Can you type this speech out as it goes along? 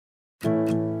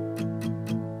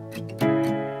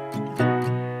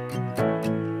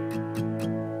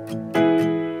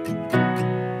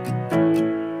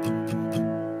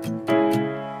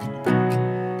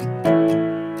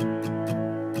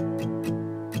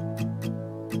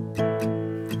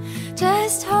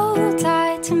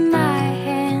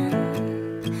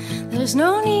There's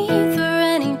no need for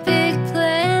any big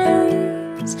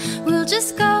plans. We'll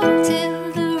just go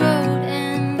till the road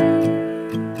ends.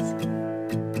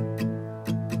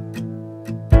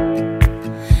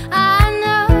 I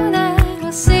know that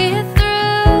we'll see it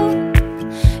through.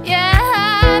 Yeah,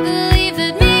 I believe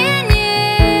that me and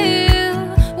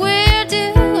you, we're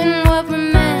doing what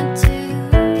we're meant to.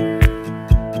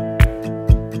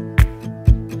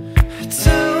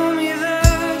 Tell me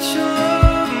that you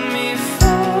love me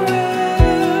forever.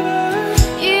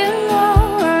 You know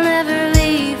I'll never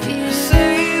leave you.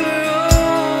 Say we're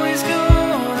always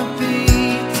gonna be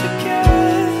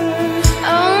together.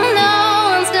 Oh, no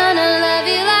one's gonna love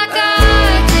you like I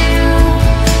do.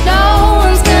 No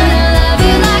one's gonna love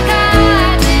you like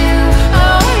I do.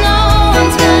 Oh, no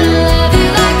one's gonna love you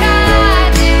like I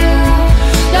do.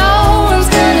 No one's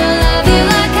gonna love you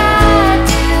like I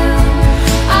do.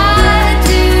 I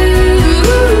do.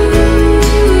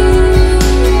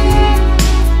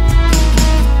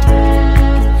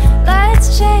 Let's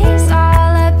chase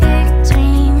all our big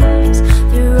dreams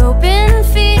through open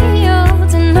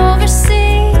fields and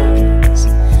overseas.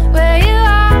 Where you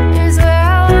are is where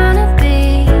I wanna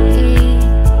be.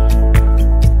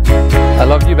 I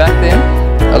loved you back then,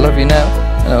 I love you now,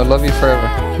 and I'll love you forever.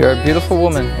 You're a beautiful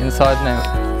woman inside and out,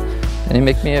 and you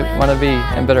make me want to be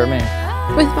a better man.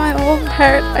 With my whole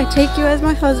heart, I take you as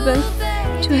my husband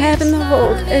to heaven the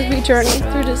hold as we journey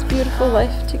through this beautiful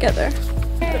life together.